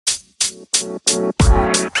Good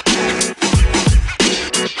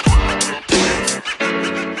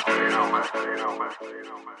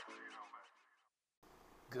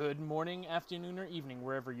morning, afternoon, or evening,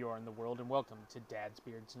 wherever you are in the world, and welcome to Dad's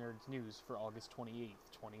Beards Nerds News for August 28th,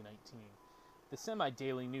 2019. The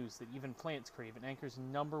semi-daily news that even plants crave and Anchor's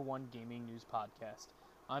 #1 gaming news podcast.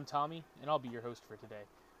 I'm Tommy, and I'll be your host for today.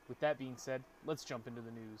 With that being said, let's jump into the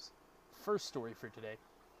news. First story for today: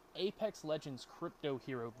 Apex Legends Crypto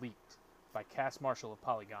Hero leaked, by Cass Marshall of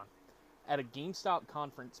Polygon. At a GameStop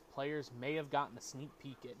conference, players may have gotten a sneak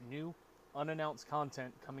peek at new, unannounced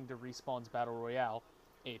content coming to Respawn's Battle Royale,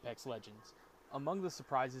 Apex Legends. Among the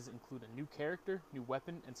surprises include a new character, new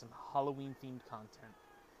weapon, and some Halloween-themed content.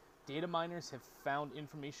 Data miners have found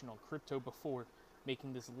information on crypto before,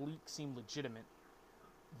 making this leak seem legitimate.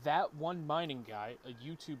 That one mining guy, a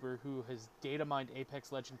YouTuber who has data mined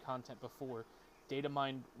Apex Legend content before, data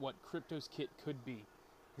mined what Crypto's kit could be.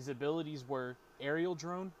 His abilities were Aerial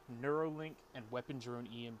Drone, Neuralink, and Weapon Drone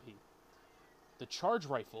EMP. The Charge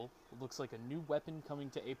Rifle looks like a new weapon coming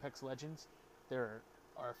to Apex Legends. There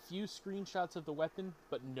are a few screenshots of the weapon,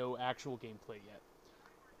 but no actual gameplay yet.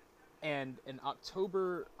 And an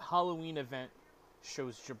October Halloween event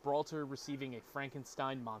shows Gibraltar receiving a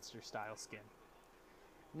Frankenstein monster-style skin.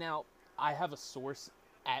 Now, I have a source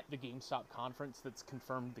at the GameStop conference that's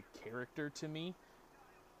confirmed the character to me,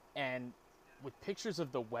 and with pictures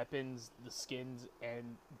of the weapons, the skins,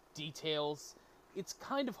 and details, it's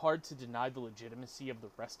kind of hard to deny the legitimacy of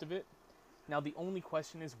the rest of it. Now, the only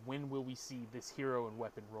question is, when will we see this hero and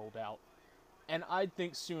weapon rolled out? And I'd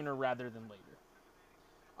think sooner rather than later.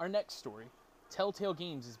 Our next story: Telltale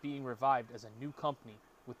Games is being revived as a new company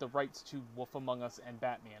with the rights to Wolf Among Us and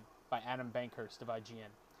Batman, by Adam Bankhurst of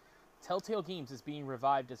IGN. Telltale Games is being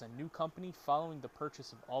revived as a new company following the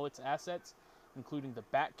purchase of all its assets, including the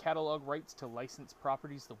back catalog rights to licensed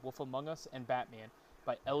properties The Wolf Among Us and Batman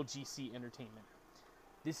by LGC Entertainment.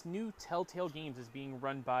 This new Telltale Games is being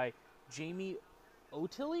run by Jamie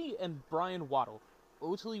Oatley and Brian Waddle.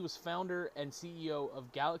 Oatley was founder and CEO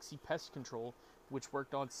of Galaxy Pest Control, which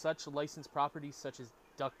worked on such licensed properties such as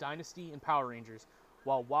Duck Dynasty and Power Rangers,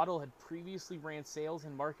 while Waddle had previously ran sales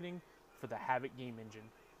and marketing for the Havoc game engine.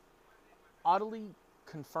 Oatley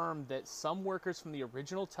confirmed that some workers from the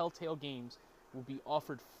original Telltale Games will be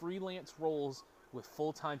offered freelance roles with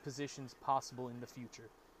full-time positions possible in the future.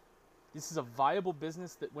 This is a viable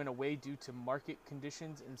business that went away due to market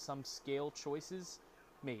conditions and some scale choices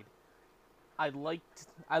made. I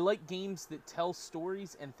like games that tell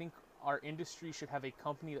stories and think our industry should have a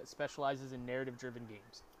company that specializes in narrative-driven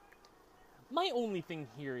games. My only thing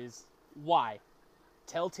here is, why?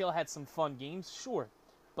 Telltale had some fun games, sure,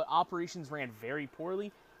 but operations ran very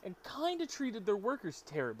poorly and kinda treated their workers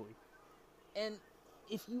terribly. And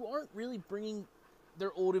if you aren't really bringing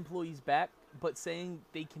their old employees back, but saying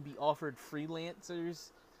they can be offered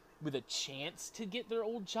freelancers with a chance to get their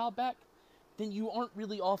old job back, then you aren't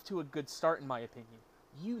really off to a good start, in my opinion.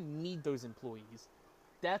 You need those employees.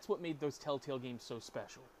 That's what made those Telltale games so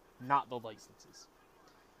special, not the licenses.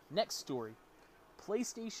 Next story: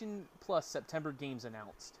 PlayStation Plus September games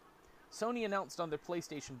announced. Sony announced on their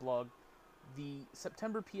PlayStation blog the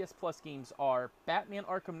September PS Plus games are Batman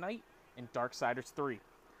Arkham Knight and Darksiders 3.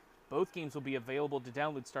 Both games will be available to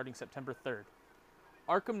download starting September 3rd.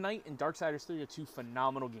 Arkham Knight and Darksiders 3 are two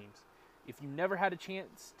phenomenal games. If you never had a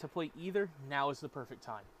chance to play either, now is the perfect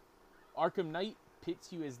time. Arkham Knight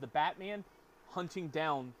pits you as the Batman hunting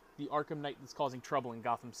down the Arkham Knight that's causing trouble in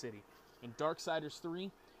Gotham City. In Darksiders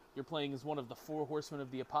 3, you're playing as one of the 4 horsemen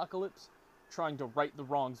of the apocalypse, trying to right the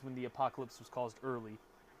wrongs when the apocalypse was caused early,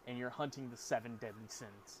 and you're hunting the 7 deadly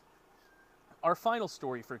sins. Our final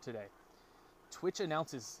story for today: Twitch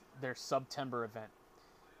announces their Subtember event.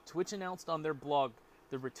 Twitch announced on their blog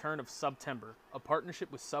the return of Subtember, a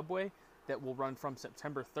partnership with Subway that will run from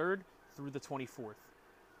September 3rd through the 24th.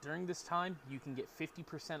 During this time, you can get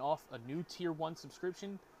 50% off a new Tier 1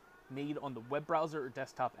 subscription made on the web browser or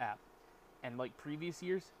desktop app. And like previous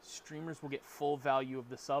years, streamers will get full value of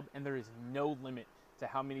the sub, and there is no limit to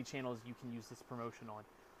how many channels you can use this promotion on.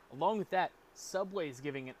 Along with that, Subway is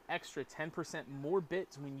giving an extra 10% more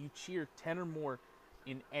bits when you cheer 10 or more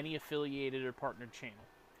in any affiliated or partnered channel.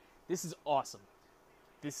 This is awesome.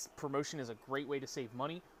 This promotion is a great way to save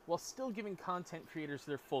money while still giving content creators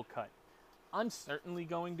their full cut. I'm certainly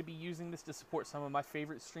going to be using this to support some of my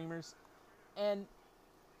favorite streamers, and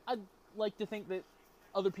I'd like to think that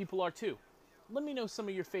other people are too. Let me know some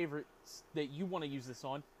of your favorites that you want to use this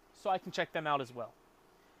on, so I can check them out as well.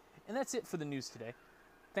 And that's it for the news today.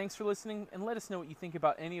 Thanks for listening, and let us know what you think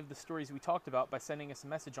about any of the stories we talked about by sending us a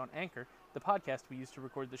message on Anchor, the podcast we use to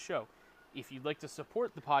record the show. If you'd like to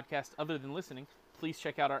support the podcast other than listening, please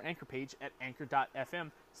check out our Anchor page at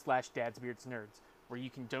anchor.fm/dadsbeardsnerds, where you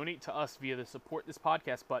can donate to us via the Support This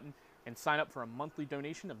Podcast button and sign up for a monthly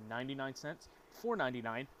donation of 99 cents,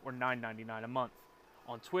 $4.99, or $9.99 a month.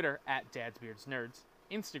 On Twitter at dadsbeardsnerds,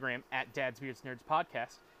 Instagram at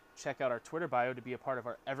dadsbeardsnerdspodcast. Check out our Twitter bio to be a part of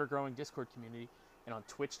our ever-growing Discord community, and on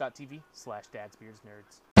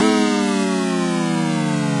twitch.tv/dadsbeardsnerds.